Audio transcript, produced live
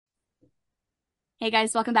Hey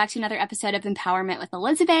guys, welcome back to another episode of Empowerment with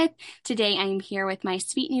Elizabeth. Today I'm here with my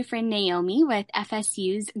sweet new friend Naomi with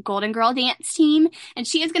FSU's Golden Girl Dance Team, and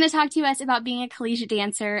she is going to talk to us about being a collegiate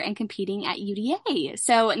dancer and competing at UDA.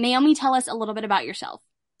 So, Naomi, tell us a little bit about yourself.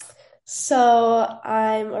 So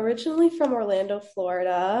I'm originally from Orlando,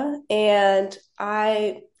 Florida, and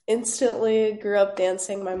I instantly grew up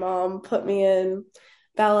dancing. My mom put me in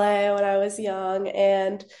ballet when I was young,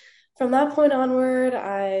 and from that point onward,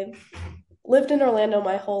 I lived in Orlando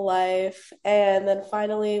my whole life. And then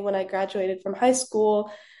finally, when I graduated from high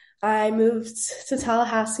school, I moved to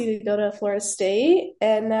Tallahassee to go to Florida State,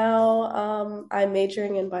 and now I'm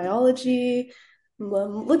majoring in biology.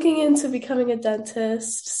 I'm looking into becoming a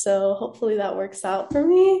dentist, so hopefully that works out for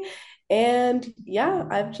me. And yeah,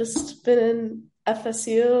 I've just been in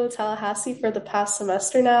FSU Tallahassee for the past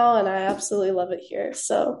semester now, and I absolutely love it here.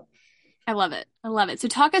 So I love it. I love it. So,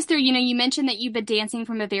 talk us through, you mentioned that you've been dancing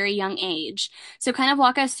from a very young age. So, kind of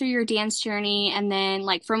walk us through your dance journey and then,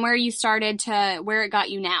 like, from where you started to where it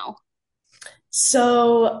got you now.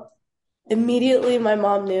 so immediately my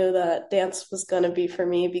mom knew that dance was going to be for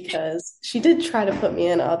me because she did try to put me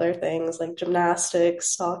in other things like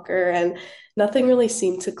gymnastics, soccer, and nothing really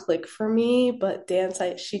seemed to click for me. But dance,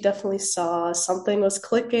 she definitely saw something was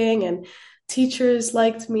clicking, and teachers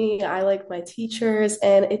liked me. I liked my teachers,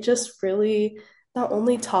 and it just really not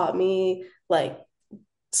only taught me like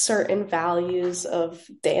certain values of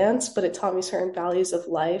dance, but it taught me certain values of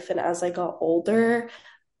life. And as I got older,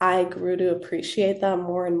 I grew to appreciate them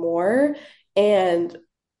more and more. And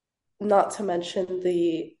not to mention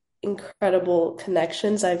the incredible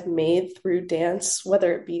connections I've made through dance,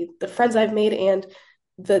 whether it be the friends I've made and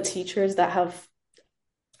the teachers that have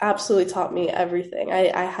absolutely taught me everything.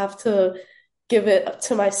 I have to give it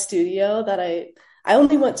to my studio that I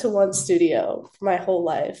only went to one studio for my whole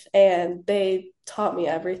life, and they taught me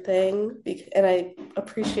everything. And I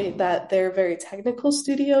appreciate that they're a very technical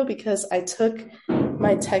studio because I took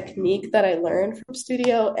my technique that I learned from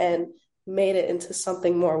studio and made it into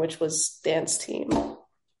something more, which was dance team.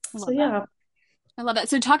 I So love that. yeah. I love that.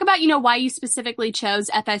 So, talk about, why you specifically chose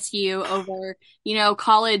FSU over,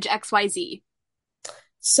 college XYZ.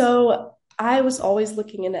 So I was always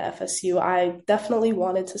looking into FSU. I definitely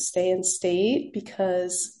wanted to stay in state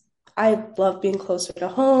because I love being closer to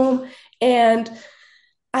home. And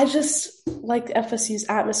I just like FSU's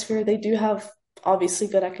atmosphere. They do have obviously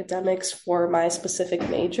good academics for my specific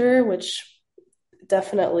major, which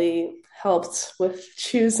definitely helped with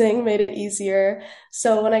choosing, made it easier.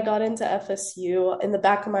 So when I got into FSU, in the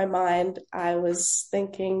back of my mind, I was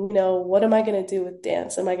thinking, what am I going to do with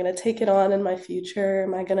dance? Am I going to take it on in my future?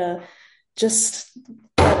 Am I going to just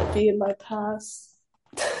let it be in my past?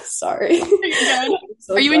 Sorry. You're good. I'm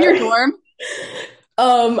so Are you in your sorry. dorm?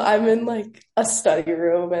 I'm in like a study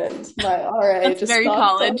room and my RA That's just very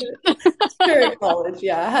knocked on college. it. Very college,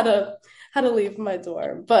 yeah. I had to leave my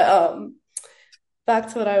dorm. But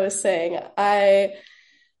back to what I was saying. I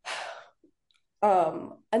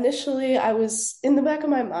initially I was in the back of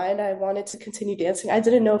my mind, I wanted to continue dancing. I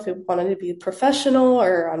didn't know if it wanted to be professional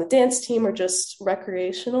or on a dance team or just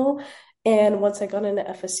recreational. And once I got into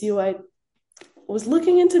FSU, I was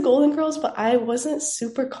looking into Golden Girls, but I wasn't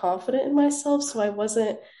super confident in myself, so I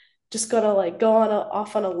wasn't just gonna like go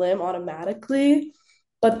off on a limb automatically.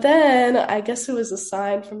 But then I guess it was a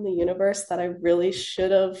sign from the universe that I really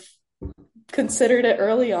should have considered it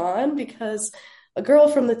early on because a girl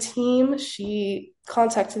from the team, she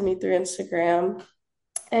contacted me through Instagram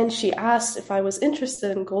and she asked if I was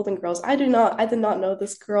interested in Golden Girls. I did not know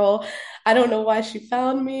this girl. I don't know why she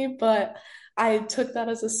found me, but I took that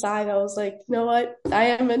as a sign. I was like, you know what? I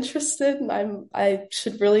am interested and I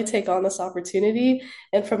should really take on this opportunity.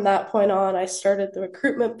 And from that point on, I started the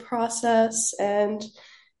recruitment process and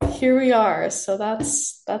here we are. So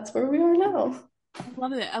that's where we are now. I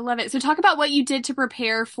love it. I love it. So, talk about what you did to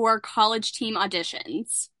prepare for college team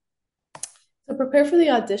auditions. To prepare for the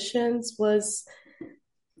auditions was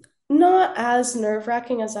not as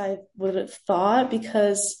nerve-wracking as I would have thought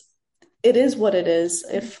because it is what it is.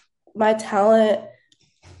 If my talent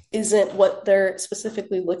isn't what they're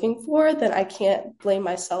specifically looking for, then I can't blame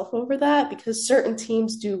myself over that because certain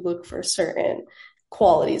teams do look for certain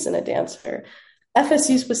qualities in a dancer.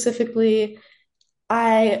 FSU specifically,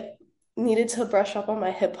 I needed to brush up on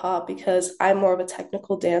my hip hop because I'm more of a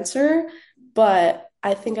technical dancer, but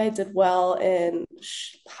I think I did well in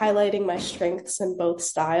highlighting my strengths in both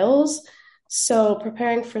styles. So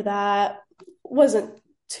preparing for that wasn't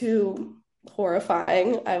too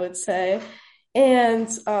horrifying, I would say. And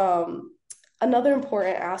another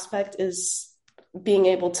important aspect is being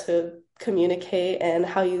able to communicate and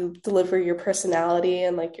how you deliver your personality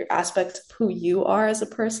and like your aspect of who you are as a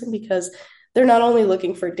person, because they're not only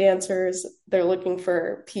looking for dancers, they're looking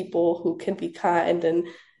for people who can be kind and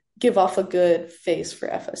give off a good face for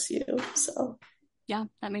FSU. So Yeah,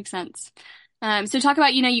 that makes sense. So talk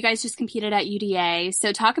about, you guys just competed at UDA.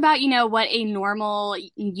 So talk about, what a normal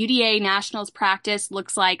UDA nationals practice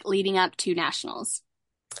looks like leading up to nationals.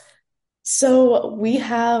 So we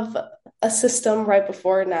have a system right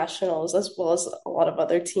before nationals, as well as a lot of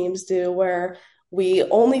other teams do, where we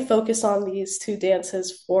only focus on these two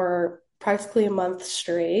dances for practically a month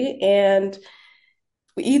straight. And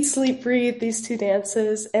we eat, sleep, breathe these two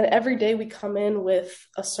dances. And every day we come in with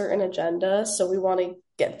a certain agenda. So we want to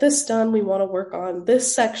get this done. We want to work on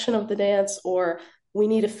this section of the dance, or we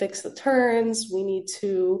need to fix the turns. We need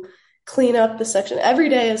to clean up the section. Every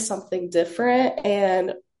day is something different.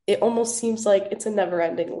 And it almost seems like it's a never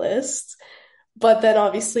ending list. But then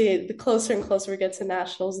obviously, the closer and closer we get to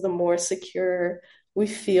nationals, the more secure we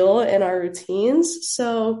feel in our routines.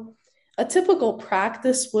 So a typical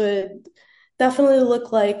practice would definitely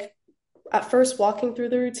look like at first walking through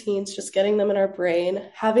the routines, just getting them in our brain,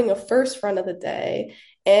 having a first run of the day.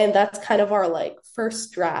 And that's kind of our like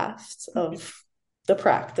first draft of the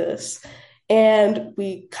practice. And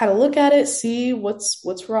we kind of look at it, see what's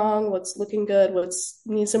wrong, what's looking good, what's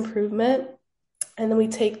needs improvement. And then we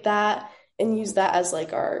take that and use that as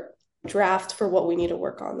like our draft for what we need to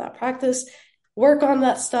work on that practice, work on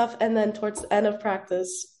that stuff. And then towards the end of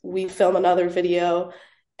practice, we film another video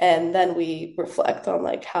and then we reflect on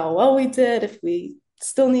like how well we did, if we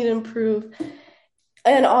still need to improve.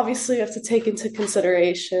 And obviously, you have to take into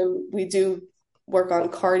consideration we do work on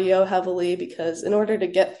cardio heavily, because in order to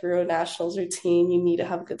get through a nationals routine, you need to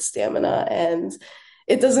have good stamina. And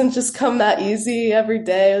it doesn't just come that easy every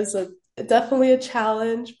day. It's definitely a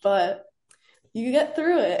challenge, but you get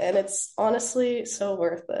through it and it's honestly so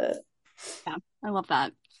worth it. Yeah, I love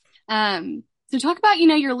that. So talk about,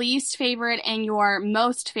 your least favorite and your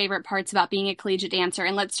most favorite parts about being a collegiate dancer.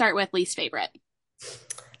 And let's start with least favorite.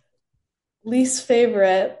 Least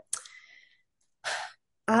favorite.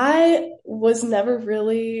 I was never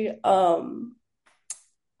really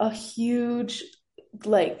a huge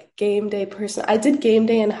like game day person. I did game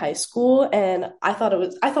day in high school and I thought it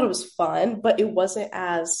was fun, but it wasn't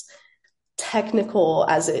as technical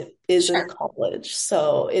as it is in Sure. college.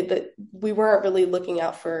 So we weren't really looking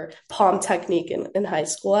out for palm technique in high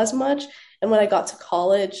school as much. And when I got to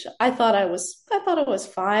college, I thought it was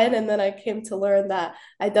fine. And then I came to learn that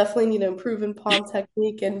I definitely need to improve in palm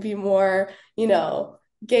technique and be more,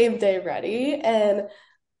 game day ready. And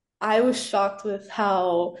I was shocked with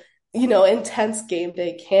how, intense game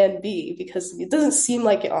day can be, because it doesn't seem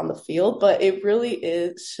like it on the field, but it really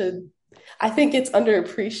is should I think it's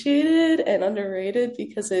underappreciated and underrated,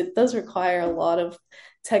 because it does require a lot of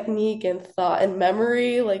technique and thought and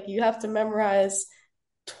memory. Like you have to memorize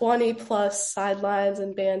 20 plus sidelines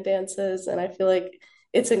and band dances. And I feel like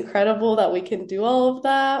it's incredible that we can do all of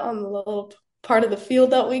that on the little part of the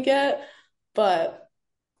field that we get. But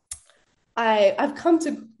I've come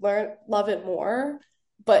to learn love it more.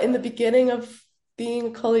 But in the beginning of being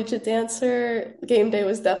a collegiate dancer, game day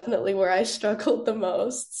was definitely where I struggled the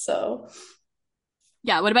most. So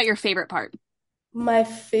Yeah, what about your favorite part? my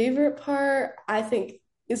favorite part, I think,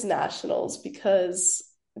 is nationals, because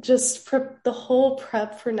just the whole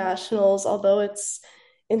prep for nationals, although it's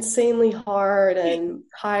insanely hard and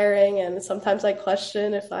tiring, and sometimes I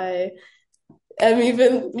question if I am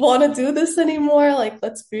even want to do this anymore. Like,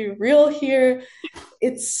 let's be real here.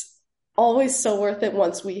 It's always so worth it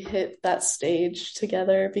once we hit that stage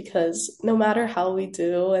together, because no matter how we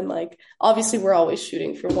do, and like obviously we're always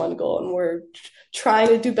shooting for one goal and we're trying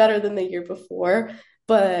to do better than the year before,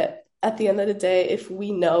 but at the end of the day, if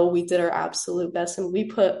we know we did our absolute best and we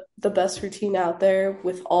put the best routine out there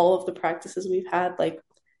with all of the practices we've had, like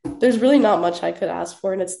there's really not much I could ask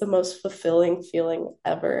for, and it's the most fulfilling feeling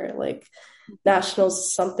ever. Like nationals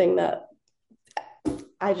is something that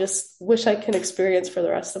I just wish I can experience for the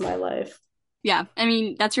rest of my life. Yeah, I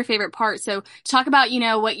mean, that's your favorite part. So talk about,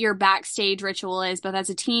 what your backstage ritual is, both as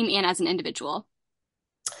a team and as an individual.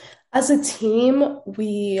 As a team,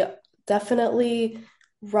 we definitely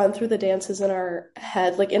run through the dances in our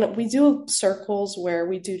head. Like, we do circles where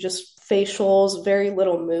we do just facials, very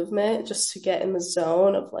little movement, just to get in the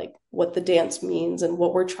zone of like what the dance means and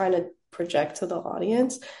what we're trying to project to the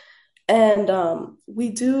audience. And we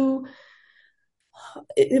do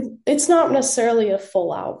it's not necessarily a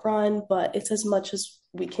full out run, but it's as much as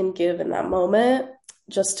we can give in that moment,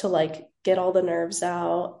 just to like get all the nerves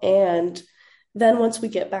out. And Then once we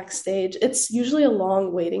get backstage, it's usually a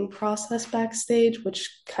long waiting process backstage, which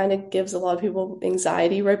kind of gives a lot of people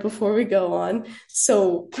anxiety right before we go on.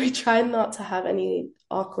 So we try not to have any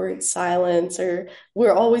awkward silence, or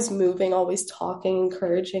we're always moving, always talking,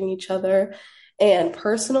 encouraging each other. And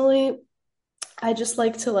personally, I just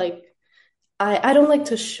like to I don't like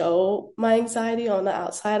to show my anxiety on the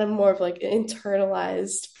outside. I'm more of like an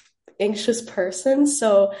internalized anxious person.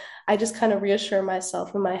 So I just kind of reassure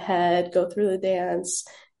myself in my head, go through the dance,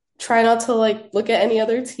 try not to like look at any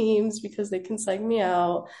other teams because they can psych me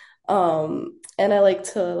out. And I like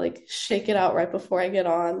to like shake it out right before I get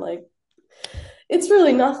on. Like it's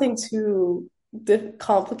really nothing too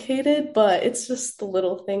complicated, but it's just the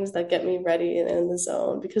little things that get me ready and in the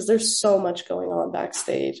zone because there's so much going on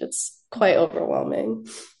backstage. It's quite overwhelming.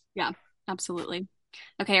 Yeah, absolutely.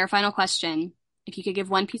 Okay, our final question. If you could give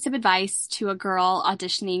one piece of advice to a girl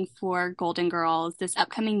auditioning for Golden Girls this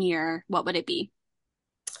upcoming year, what would it be?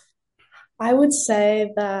 I would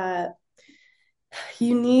say that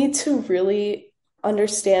you need to really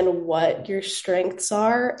understand what your strengths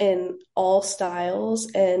are in all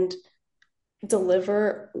styles and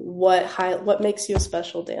deliver what makes you a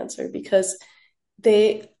special dancer because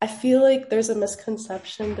I feel like there's a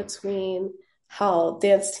misconception between how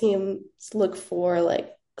dance teams look for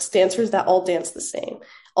like dancers that all dance the same.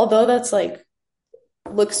 Although that's like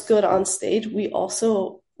looks good on stage, we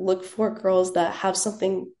also look for girls that have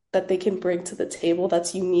something that they can bring to the table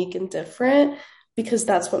that's unique and different because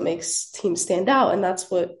that's what makes teams stand out and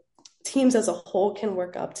that's what teams as a whole can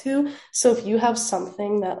work up to. So if you have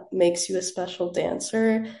something that makes you a special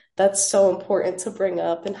dancer, that's so important to bring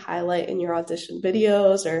up and highlight in your audition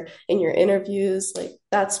videos or in your interviews. Like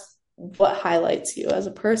that's what highlights you as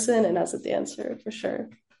a person and as a dancer for sure.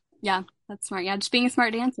 Yeah, that's smart. Yeah, just being a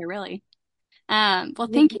smart dancer, really. Well,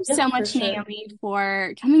 thank you Yeah, so for much, sure. Naomi,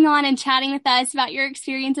 for coming on and chatting with us about your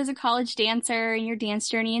experience as a college dancer and your dance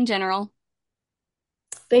journey in general.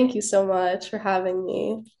 Thank you so much for having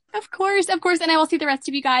me. Of course, and I will see the rest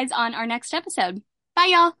of you guys on our next episode. Bye,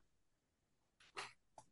 y'all.